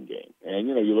preseason game? And,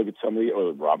 you look at somebody,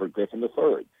 Robert Griffin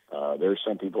III. There's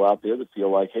some people out there that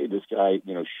feel like, hey, this guy,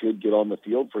 should get on the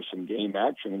field for some game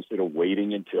action instead of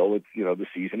waiting until it's, the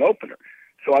season opener.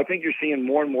 So I think you're seeing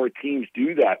more and more teams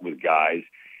do that with guys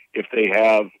if they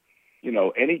have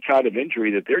any kind of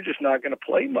injury that they're just not going to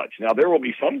play much. Now, there will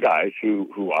be some guys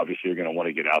who obviously are going to want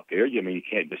to get out there. I mean, you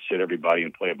can't just sit everybody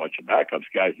and play a bunch of backups.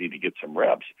 Guys need to get some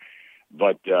reps.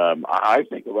 But I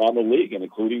think around the league, and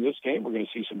including this game, we're going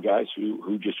to see some guys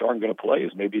who just aren't going to play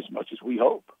as much as we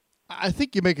hope. I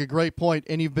think you make a great point,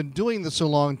 and you've been doing this a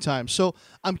long time. So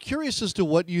I'm curious as to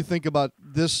what you think about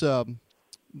this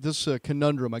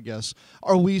conundrum, I guess.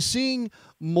 Are we seeing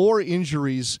more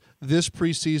injuries this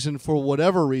preseason for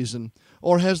whatever reason,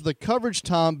 or has the coverage,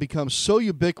 Tom, become so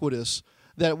ubiquitous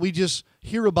that we just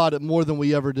hear about it more than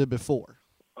we ever did before?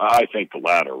 I think the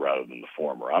latter rather than the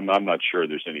former. I'm not sure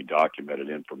there's any documented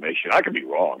information. I could be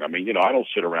wrong. I mean, I don't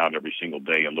sit around every single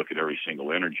day and look at every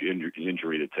single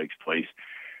injury that takes place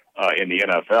in the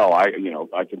NFL.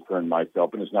 I concern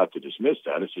myself, and it's not to dismiss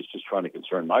that. It's just trying to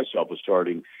concern myself with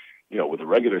starting, with the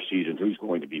regular season, who's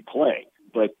going to be playing.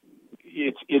 But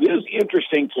it is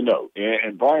interesting to note,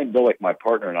 and Brian Billick, my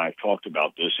partner, and I have talked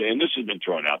about this, and this has been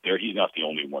thrown out there. He's not the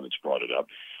only one that's brought it up.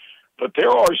 But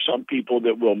there are some people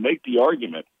that will make the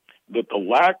argument that the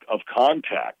lack of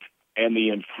contact and the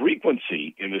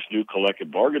infrequency in this new collective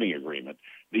bargaining agreement,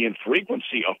 the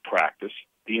infrequency of practice,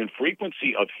 the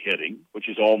infrequency of hitting, which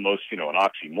is almost, an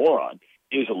oxymoron,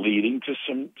 is leading to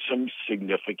some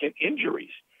significant injuries.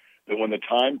 That when the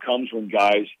time comes when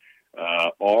guys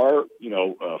are,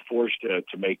 forced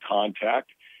to make contact,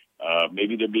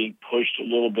 maybe they're being pushed a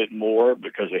little bit more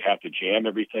because they have to jam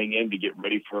everything in to get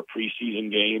ready for a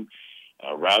preseason game,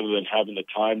 rather than having the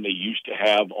time they used to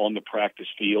have on the practice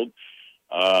field,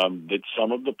 that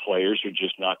some of the players are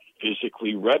just not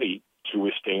physically ready to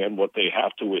withstand what they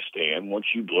have to withstand once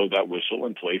you blow that whistle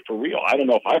and play for real. I don't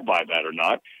know if I buy that or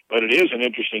not, but it is an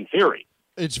interesting theory.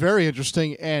 It's very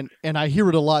interesting, and I hear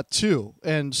it a lot too.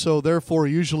 And so, therefore,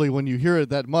 usually when you hear it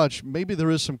that much, maybe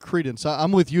there is some credence.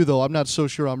 I'm with you, though. I'm not so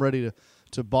sure I'm ready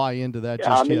to buy into that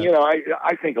just yet.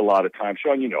 I think a lot of times,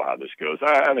 Sean, you know how this goes.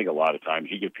 I think a lot of times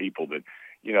you get people that,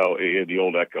 the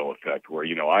old echo effect where,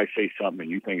 I say something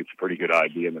and you think it's a pretty good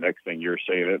idea, and the next thing you're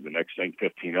saying it, the next thing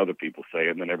 15 other people say it,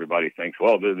 and then everybody thinks,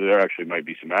 well, there actually might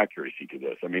be some accuracy to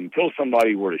this. I mean, until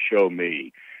somebody were to show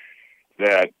me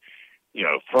that,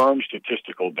 firm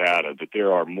statistical data that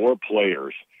there are more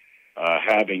players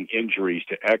having injuries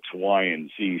to X, Y, and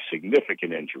Z,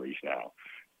 significant injuries now.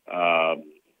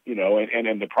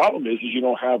 And the problem is you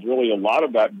don't have really a lot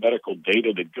of that medical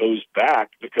data that goes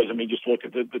back because, just look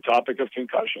at the topic of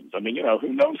concussions.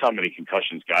 Who knows how many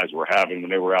concussions guys were having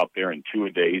when they were out there in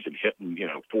 2-a-days and hitting,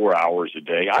 4 hours a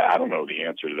day. I don't know the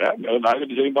answer to that. No, neither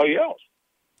does anybody else.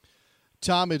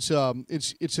 Tom, it's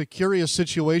a curious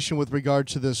situation with regard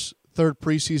to this third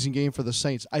preseason game for the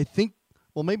Saints. I think,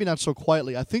 well, maybe not so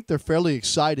quietly, I think they're fairly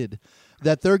excited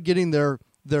that they're getting their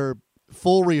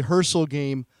full rehearsal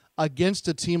game against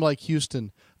a team like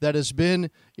Houston that has been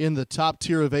in the top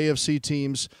tier of AFC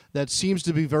teams, that seems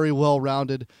to be very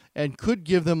well-rounded, and could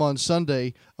give them on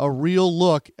Sunday a real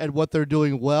look at what they're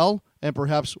doing well and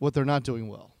perhaps what they're not doing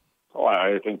well. Oh,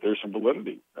 I think there's some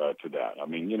validity to that.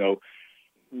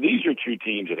 These are two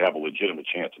teams that have a legitimate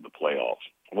chance at the playoffs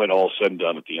when all's said and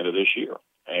done at the end of this year.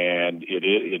 And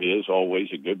it is always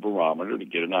a good barometer to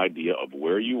get an idea of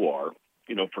where you are.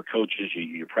 For coaches,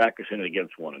 you're practicing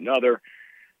against one another.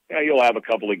 You'll have a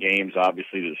couple of games,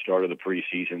 obviously, at the start of the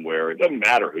preseason where it doesn't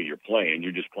matter who you're playing.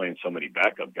 You're just playing so many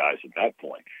backup guys at that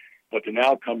point. But to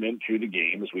now come into the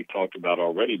game, as we've talked about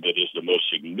already, that is the most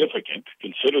significant,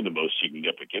 considered the most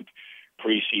significant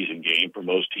preseason game for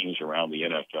most teams around the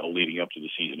NFL leading up to the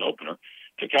season opener,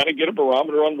 to kind of get a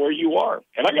barometer on where you are.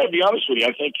 And I got to be honest with you,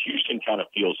 I think Houston kind of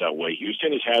feels that way.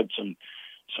 Houston has had some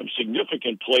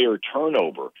significant player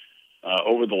turnover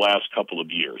over the last couple of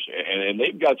years, and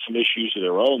they've got some issues of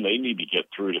their own they need to get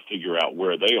through to figure out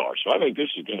where they are. So I think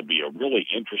this is going to be a really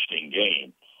interesting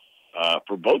game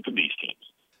for both of these teams.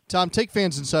 Tom, take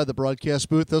fans inside the broadcast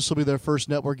booth. This will be their first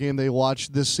network game they watch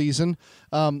this season.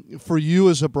 For you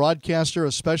as a broadcaster,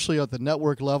 especially at the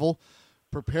network level,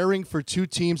 preparing for two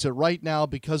teams that right now,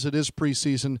 because it is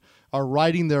preseason, are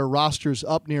riding their rosters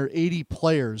up near 80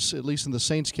 players, at least in the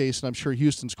Saints case, and I'm sure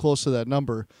Houston's close to that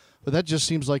number. But that just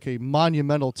seems like a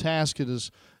monumental task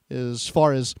as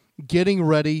far as getting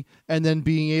ready and then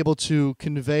being able to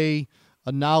convey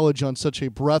a knowledge on such a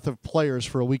breadth of players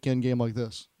for a weekend game like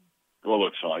this. Well,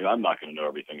 look, Sonny, I'm not going to know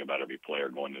everything about every player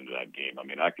going into that game.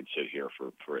 I could sit here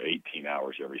for 18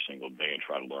 hours every single day and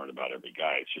try to learn about every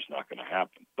guy. It's just not going to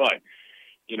happen. But,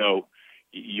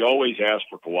 you always ask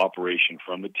for cooperation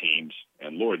from the teams,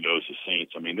 and Lord knows the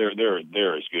Saints.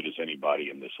 They're as good as anybody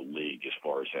in this league as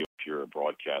far as if you're a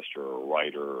broadcaster or a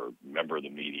writer or a member of the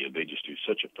media. They just do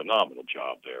such a phenomenal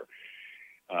job there.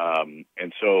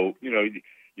 And so,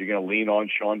 you you're going to lean on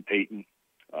Sean Payton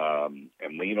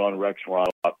and lean on Rex Ryan,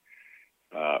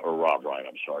 or Rob Ryan,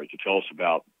 I'm sorry, to tell us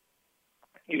about,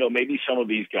 maybe some of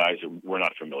these guys that we're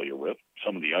not familiar with,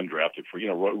 some of the undrafted,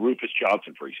 Rufus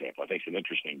Johnson, for example, I think is an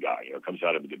interesting guy. Comes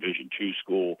out of a Division II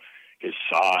school, his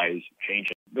size,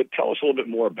 change. But tell us a little bit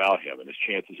more about him and his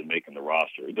chances of making the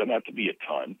roster. It doesn't have to be a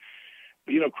ton.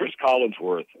 But, Chris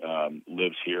Collinsworth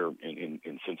lives here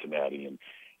in Cincinnati,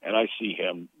 and I see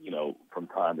him, from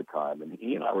time to time. And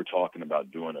he and I were talking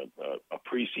about doing a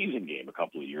preseason game a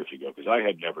couple of years ago because I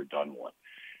had never done one.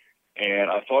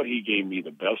 And I thought he gave me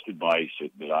the best advice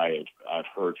that I've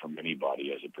heard from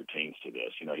anybody as it pertains to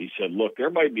this. He said, look, there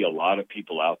might be a lot of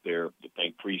people out there that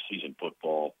think preseason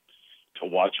football to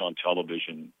watch on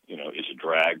television, is a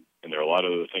drag. And there are a lot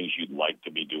of other things you'd like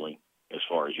to be doing as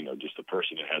far as, just the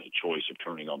person that has a choice of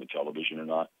turning on the television or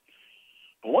not.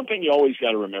 But one thing you always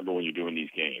got to remember when you're doing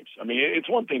these games, it's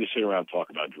one thing to sit around and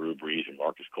talk about Drew Brees and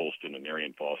Marcus Colston and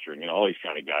Arian Foster and all these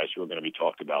kind of guys who are going to be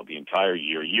talked about the entire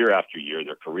year after year,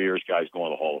 their careers, guys going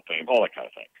to the Hall of Fame, all that kind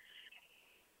of thing.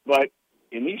 But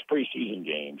in these preseason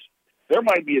games, there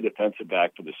might be a defensive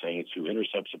back for the Saints who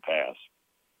intercepts a pass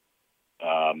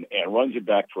and runs it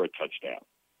back for a touchdown.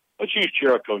 Let's use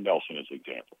Jericho Nelson as an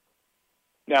example.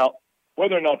 Now,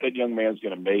 whether or not that young man's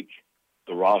going to make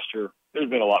the roster, there's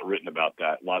been a lot written about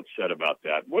that, a lot said about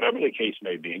that. Whatever the case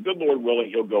may be, and good Lord willing,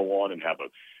 he'll go on and have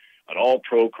an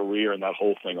all-pro career, and that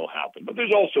whole thing will happen. But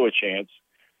there's also a chance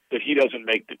that he doesn't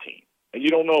make the team, and you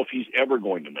don't know if he's ever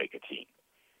going to make a team.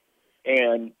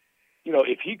 And,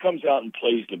 if he comes out and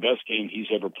plays the best game he's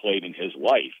ever played in his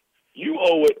life, you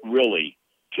owe it really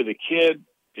to the kid,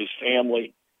 his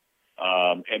family,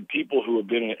 and people who have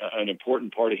been an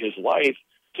important part of his life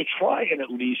to try and at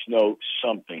least know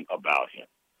something about him.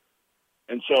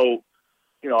 And so,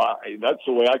 that's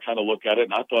the way I kind of look at it,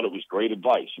 and I thought it was great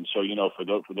advice. And so,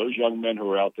 for those young men who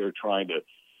are out there trying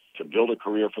to build a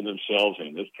career for themselves, and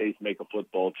in this case, make a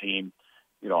football team,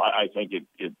 I think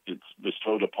it's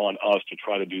bestowed upon us to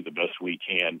try to do the best we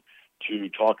can to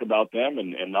talk about them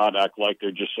and not act like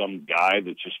they're just some guy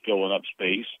that's just filling up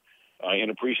space in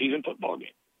a preseason football game.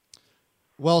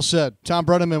 Well said. Tom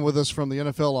Brenneman with us from the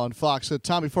NFL on Fox.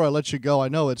 Tom, before I let you go, I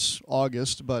know it's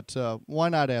August, but why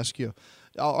not ask you,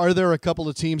 are there a couple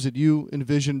of teams that you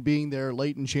envision being there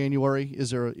late in January? Is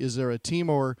there a team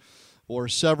or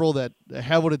several that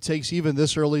have what it takes even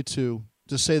this early to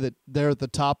say that they're at the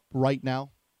top right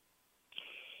now?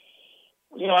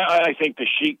 I think the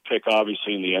chic pick,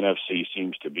 obviously, in the NFC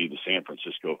seems to be the San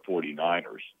Francisco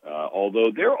 49ers.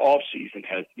 Although their offseason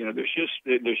has,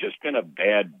 there's just been a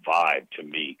bad vibe to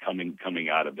me coming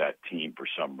out of that team for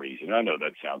some reason. I know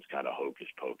that sounds kind of hocus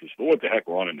pocus, but what the heck,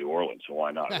 we're on in New Orleans, so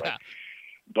why not, right?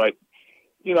 But,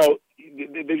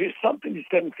 there's just something that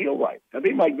doesn't feel right. Now,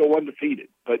 they might go undefeated,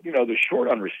 but, they're short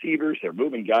on receivers. They're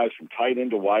moving guys from tight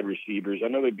end to wide receivers. I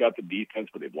know they've got the defense,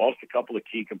 but they've lost a couple of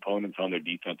key components on their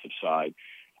defensive side.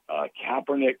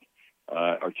 Kaepernick,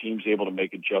 our team's able to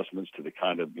make adjustments to the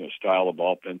kind of style of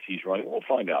offense he's running. We'll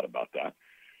find out about that.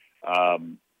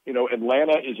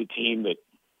 Atlanta is a team that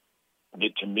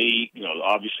to me,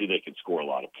 obviously they can score a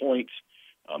lot of points,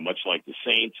 much like the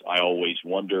Saints. I always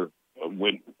wonder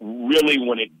when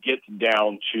it gets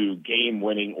down to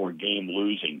game-winning or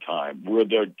game-losing time, will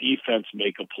their defense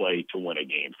make a play to win a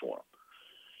game for them?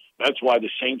 That's why the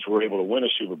Saints were able to win a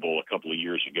Super Bowl a couple of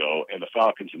years ago, and the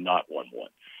Falcons have not won one.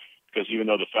 Because even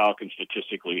though the Falcons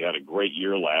statistically had a great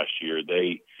year last year,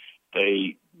 they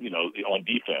on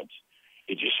defense,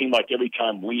 it just seemed like every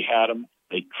time we had them,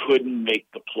 they couldn't make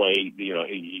the play.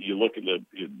 You look at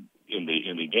in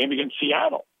the game against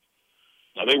Seattle.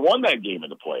 Now, they won that game in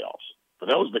the playoffs, but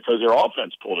that was because their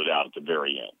offense pulled it out at the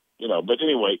very end. But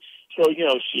anyway, so,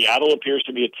 Seattle appears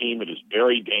to be a team that is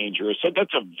very dangerous. So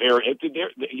that's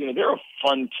they're a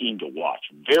fun team to watch.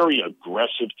 Very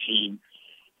aggressive team,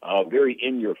 very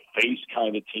in-your-face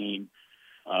kind of team.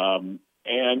 And,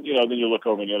 then you look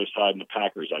over on the other side, and the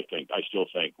Packers, I still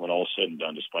think, when all said and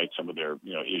done, despite some of their,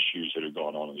 issues that are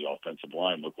going on in the offensive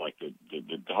line, look like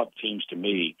the top teams to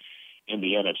me in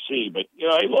the NFC. But,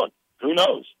 hey, look, who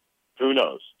knows? Who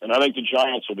knows? And I think the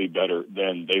Giants will be better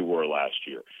than they were last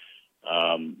year.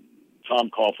 Tom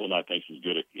Coughlin, I think, is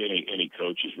good at any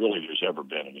coach as really there's ever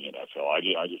been in the NFL.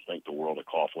 I just think the world of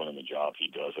Coughlin and the job he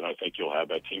does, and I think you'll have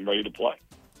that team ready to play.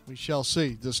 We shall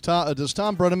see. Does Tom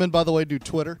Brenneman, by the way, do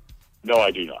Twitter? No,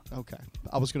 I do not. Okay.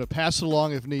 I was going to pass it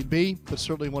along if need be, but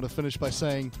certainly want to finish by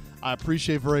saying I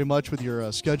appreciate very much with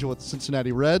your schedule with the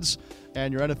Cincinnati Reds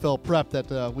and your NFL prep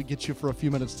that we get you for a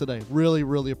few minutes today. Really,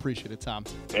 really appreciate it, Tom.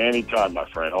 Anytime, my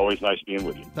friend. Always nice being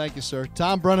with you. Thank you, sir.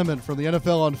 Tom Brenneman from the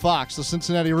NFL on Fox, the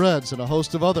Cincinnati Reds, and a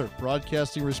host of other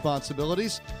broadcasting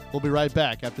responsibilities. We'll be right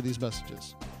back after these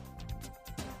messages.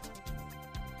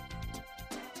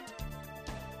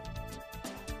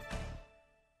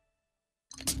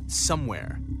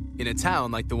 Somewhere, in a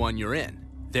town like the one you're in,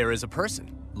 there is a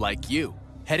person, like you,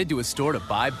 headed to a store to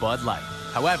buy Bud Light.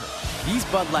 However, these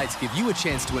Bud Lights give you a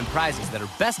chance to win prizes that are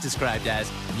best described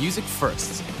as music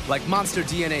firsts, like Monster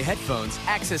DNA headphones,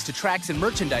 access to tracks and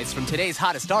merchandise from today's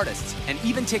hottest artists, and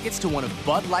even tickets to one of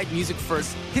Bud Light Music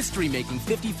First's history-making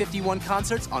 50-51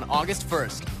 concerts on August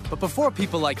 1st. But before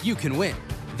people like you can win,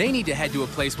 they need to head to a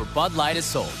place where Bud Light is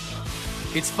sold.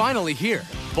 It's finally here,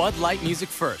 Bud Light Music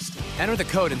First. Enter the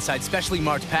code inside specially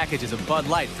marked packages of Bud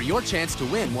Light for your chance to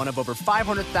win one of over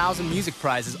 500,000 music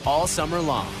prizes all summer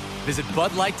long. Visit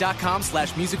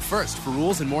budlight.com/music first for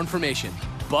rules and more information.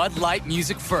 Bud Light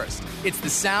Music First. It's the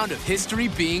sound of history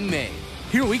being made.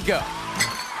 Here we go.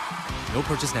 No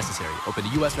purchase necessary. Open to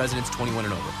U.S. residents 21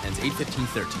 and over. Ends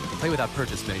 8/15/13. To play without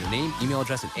purchase, submit your name, email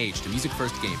address, and age to Music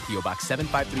First Game. P.O. Box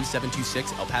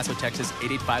 753726, El Paso, Texas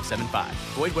 88575.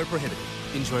 Void where prohibited.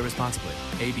 Enjoy responsibly.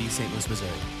 A.B. St. Louis, Missouri.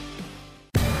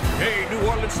 Hey, New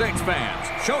Orleans Saints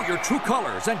fans, show your true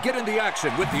colors and get in the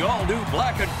action with the all-new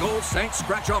Black and Gold Saints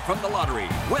scratch-off from the lottery.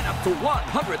 Win up to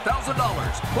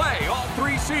 $100,000. Play all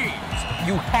 3 seeds.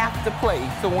 You have to play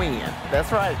to win.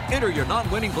 That's right. Enter your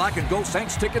non-winning Black and Gold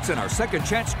Saints tickets in our second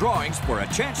chance drawings for a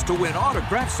chance to win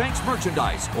autographed Saints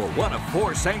merchandise or one of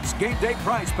 4 Saints game day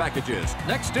prize packages.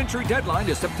 Next entry deadline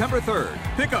is September 3rd.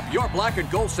 Pick up your Black and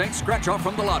Gold Saints scratch-off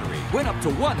from the lottery. Win up to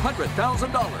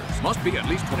 $100,000. Must be at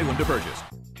least 21 to purchase.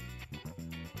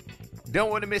 Don't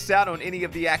want to miss out on any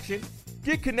of the action?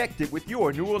 Get connected with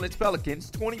your New Orleans Pelicans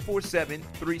 24/7,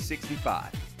 365.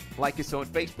 Like us on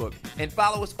Facebook and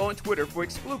follow us on Twitter for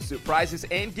exclusive prizes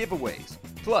and giveaways.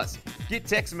 Plus, get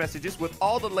text messages with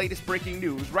all the latest breaking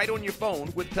news right on your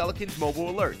phone with Pelicans mobile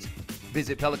alerts.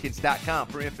 Visit Pelicans.com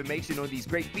for information on these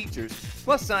great features,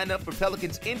 plus sign up for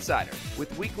Pelicans Insider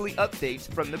with weekly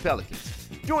updates from the Pelicans.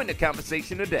 Join the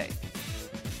conversation today.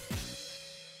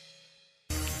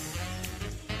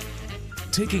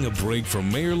 Taking a break from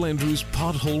Mayor Landrieu's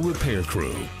pothole repair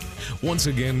crew. Once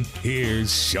again, here's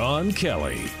Sean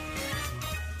Kelly.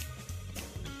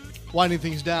 Winding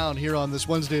things down here on this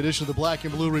Wednesday edition of the Black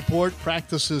and Blue Report.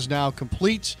 Practice is now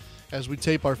complete as we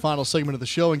tape our final segment of the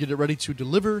show and get it ready to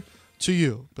deliver to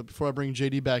you. But before I bring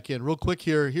JD back in, real quick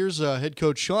here's head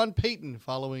coach Sean Payton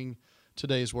following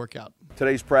today's workout.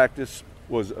 Today's practice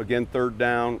was, again, third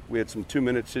down. We had some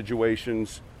 2-minute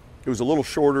situations. It was a little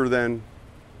shorter than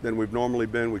we've normally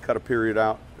been. We cut a period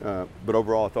out, but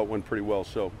overall I thought it went pretty well.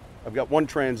 So I've got one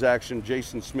transaction.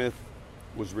 Jason Smith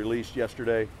was released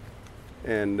yesterday,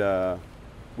 and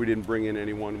we didn't bring in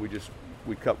anyone.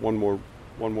 We cut one more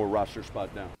roster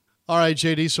spot down. All right,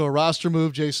 JD, so a roster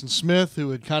move, Jason Smith,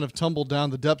 who had kind of tumbled down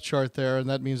the depth chart there, and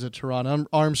that means that Teron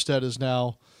Armstead is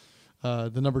now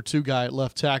the number 2 guy at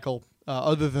left tackle.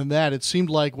 Other than that, it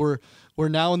seemed like we're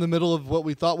now in the middle of what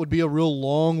we thought would be a real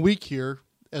long week here,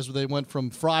 as they went from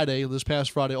this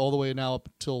past Friday, all the way now up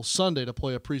till Sunday to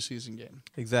play a preseason game.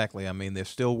 Exactly. I mean, they're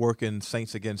still working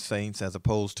Saints against Saints as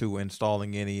opposed to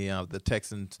installing any of the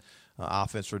Texans'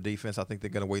 offense or defense. I think they're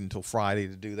going to wait until Friday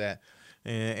to do that.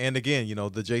 And again,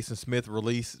 the Jason Smith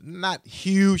release, not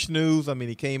huge news. I mean,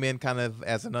 he came in kind of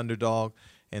as an underdog.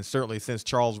 And certainly since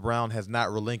Charles Brown has not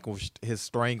relinquished his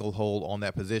stranglehold on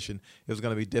that position, it was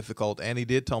going to be difficult. And he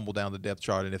did tumble down the depth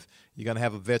chart. And if you're going to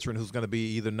have a veteran who's going to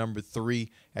be either number 3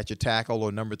 at your tackle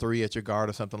or number 3 at your guard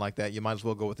or something like that, you might as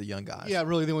well go with the young guys. Yeah,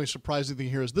 really the only surprising thing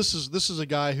here is this is a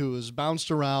guy who has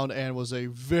bounced around and was a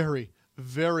very,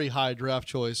 very high draft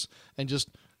choice and just,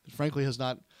 frankly, has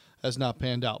not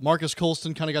panned out. Marcus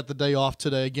Colston kind of got the day off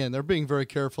today. Again, they're being very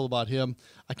careful about him.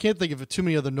 I can't think of too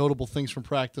many other notable things from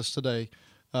practice today.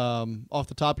 Off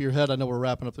the top of your head, I know we're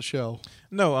wrapping up the show.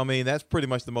 No, I mean, that's pretty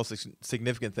much the most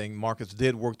significant thing. Marcus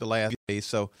did work the last days,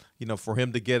 so, for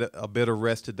him to get a bit of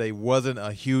rest today wasn't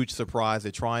a huge surprise.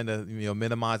 They're trying to,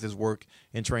 minimize his work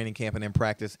in training camp and in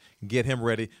practice, get him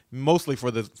ready, mostly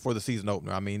for the season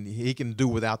opener. I mean, he can do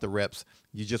without the reps.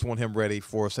 You just want him ready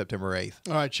for September 8th.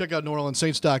 All right, check out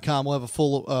NewOrleansSaints.com. We'll have a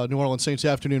full New Orleans Saints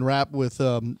afternoon wrap with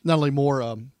not only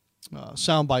more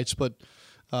sound bites, but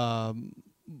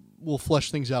we'll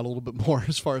flesh things out a little bit more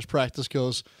as far as practice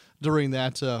goes during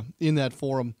that in that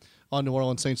forum on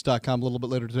NewOrleansSaints.com a little bit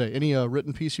later today. Any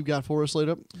written piece you got for us laid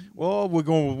up? Well, we're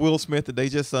going with Will Smith today.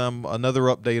 Just another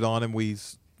update on him. We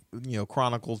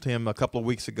chronicled him a couple of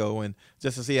weeks ago, and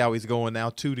just to see how he's going now.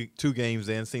 Two games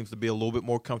in, seems to be a little bit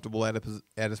more comfortable at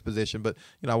his position. But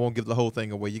I won't give the whole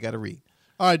thing away. You got to read.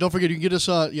 All right, don't forget, you can get us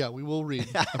on, we will read,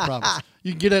 I promise.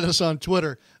 You can get at us on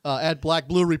Twitter, at Black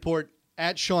Blue Report,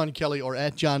 at Sean Kelly, or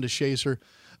at John DeShazer.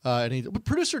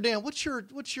 Producer Dan, what's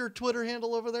your Twitter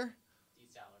handle over there?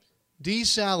 D.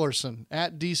 Salerson,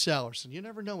 at D. Salerson. You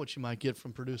never know what you might get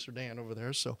from Producer Dan over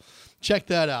there, so check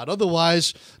that out.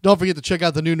 Otherwise, don't forget to check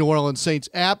out the new New Orleans Saints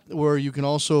app, where you can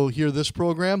also hear this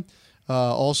program.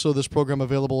 Also, this program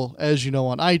available, as you know,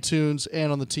 on iTunes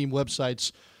and on the team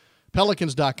websites,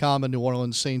 Pelicans.com and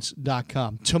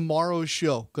NewOrleansSaints.com. Tomorrow's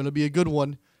show, going to be a good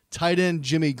one. Tight end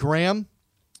Jimmy Graham,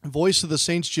 voice of the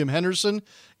Saints Jim Henderson,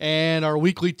 and our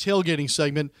weekly tailgating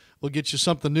segment will get you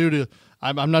something new to.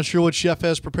 I'm not sure what Chef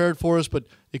has prepared for us, but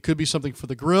it could be something for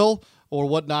the grill or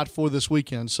whatnot for this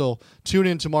weekend. So tune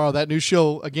in tomorrow. That new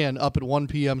show, again, up at 1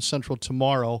 p.m. Central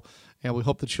tomorrow. And we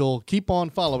hope that you'll keep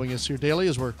on following us here daily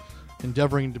as we're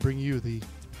endeavoring to bring you the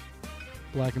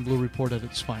Black and Blue Report at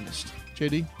its finest.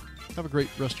 JD, have a great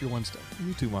rest of your Wednesday.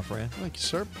 You too, my friend. Thank you,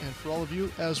 sir. And for all of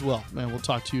you as well. Man, we'll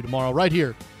talk to you tomorrow right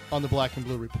here on the Black and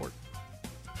Blue Report.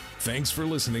 Thanks for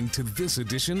listening to this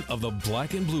edition of the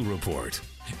Black and Blue Report.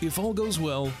 If all goes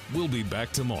well, we'll be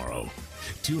back tomorrow.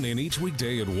 Tune in each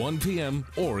weekday at 1 p.m.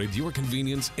 or at your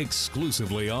convenience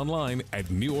exclusively online at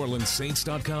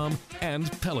NewOrleansSaints.com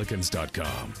and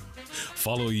Pelicans.com.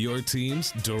 Follow your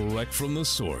teams direct from the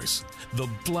source, the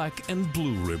Black and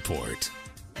Blue Report.